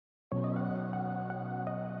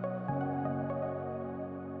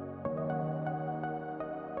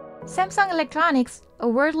Samsung Electronics, a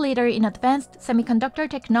world leader in advanced semiconductor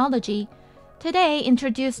technology, today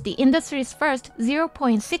introduced the industry's first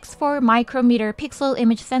 0.64μm-pixel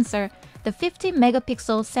image sensor, the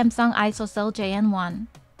 50-megapixel Samsung ISOCELL JN1.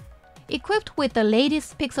 Equipped with the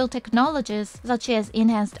latest pixel technologies such as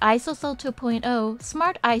enhanced ISOCELL 2.0,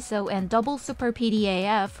 Smart ISO, and double super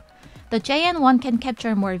PDAF, the JN1 can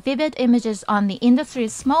capture more vivid images on the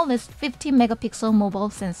industry's smallest 50-megapixel mobile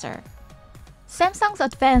sensor. Samsung's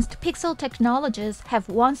advanced pixel technologies have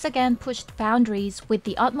once again pushed boundaries with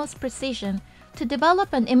the utmost precision to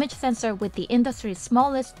develop an image sensor with the industry's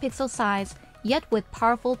smallest pixel size, yet with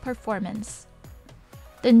powerful performance.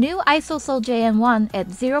 The new ISOCELL JN1 at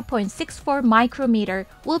 0.64 micrometer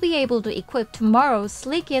will be able to equip tomorrow's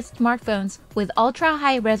sleekest smartphones with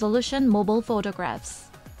ultra-high-resolution mobile photographs,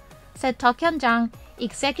 said Hyun Jang,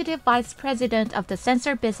 Executive Vice President of the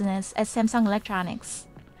Sensor Business at Samsung Electronics.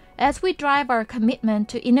 As we drive our commitment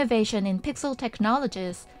to innovation in pixel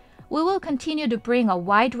technologies, we will continue to bring a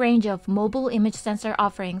wide range of mobile image sensor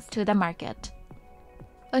offerings to the market.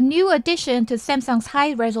 A new addition to Samsung's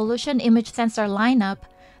high-resolution image sensor lineup,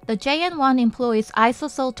 the JN1 employs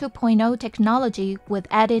ISOCELL 2.0 technology with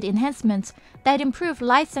added enhancements that improve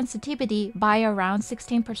light sensitivity by around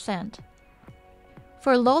 16%.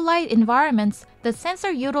 For low-light environments, the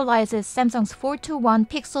sensor utilizes Samsung's 4-to-1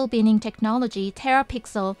 pixel binning technology,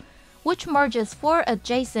 terapixel, which merges 4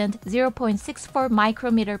 adjacent 0.64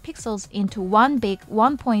 micrometer pixels into one big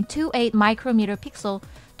 1.28 micrometer pixel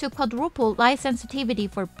to quadruple light sensitivity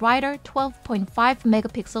for brighter 12.5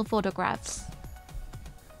 megapixel photographs.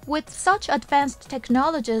 With such advanced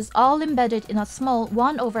technologies all embedded in a small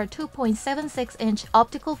 1/2.76-inch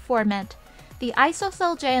optical format, the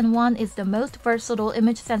ISOCELL JN1 is the most versatile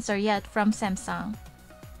image sensor yet from Samsung.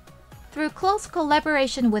 Through close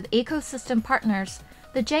collaboration with ecosystem partners,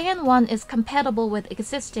 the JN1 is compatible with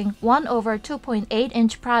existing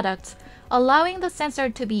 1/2.8-inch products, allowing the sensor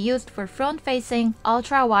to be used for front-facing,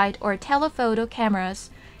 ultra-wide, or telephoto cameras,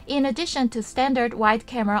 in addition to standard wide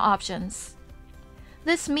camera options.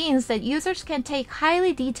 This means that users can take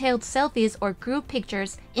highly detailed selfies or group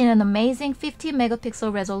pictures in an amazing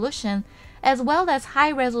 50-megapixel resolution, as well as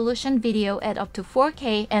high-resolution video at up to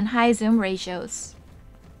 4K and high zoom ratios.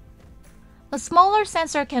 The smaller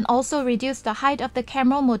sensor can also reduce the height of the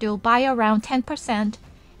camera module by around 10%,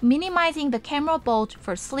 minimizing the camera bulge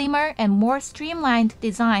for slimmer and more streamlined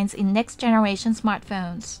designs in next-generation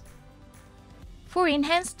smartphones. For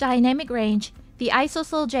enhanced dynamic range, the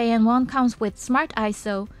ISOCELL JN1 comes with Smart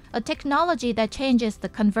ISO, a technology that changes the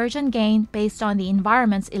conversion gain based on the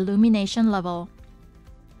environment's illumination level.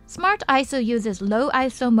 Smart ISO uses low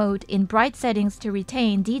ISO mode in bright settings to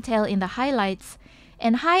retain detail in the highlights,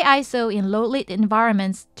 and high ISO in low-lit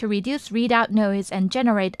environments to reduce readout noise and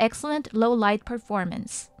generate excellent low-light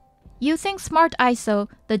performance. Using Smart ISO,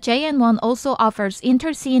 the JN1 also offers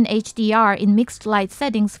inter-scene HDR in mixed light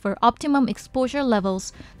settings for optimum exposure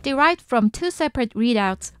levels derived from two separate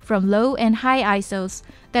readouts from low and high ISOs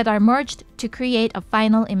that are merged to create a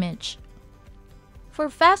final image. For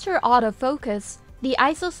faster autofocus, the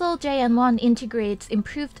ISOCELL JN1 integrates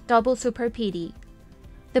improved double super PD.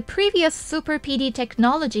 The previous Super PD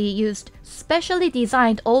technology used specially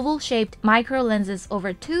designed oval-shaped microlenses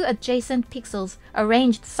over 2 adjacent pixels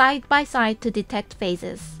arranged side by side to detect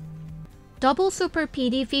phases. Double Super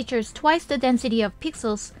PD features twice the density of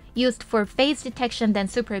pixels used for phase detection than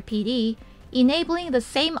Super PD, enabling the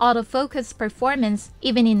same autofocus performance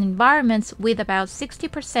even in environments with about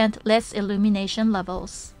 60% less illumination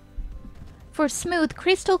levels. For smooth,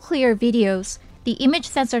 crystal-clear videos, the image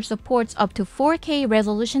sensor supports up to 4K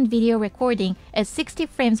resolution video recording at 60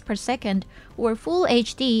 frames per second or Full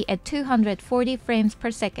HD at 240 frames per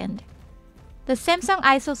second. The Samsung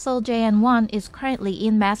ISOCELL JN1 is currently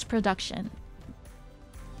in mass production.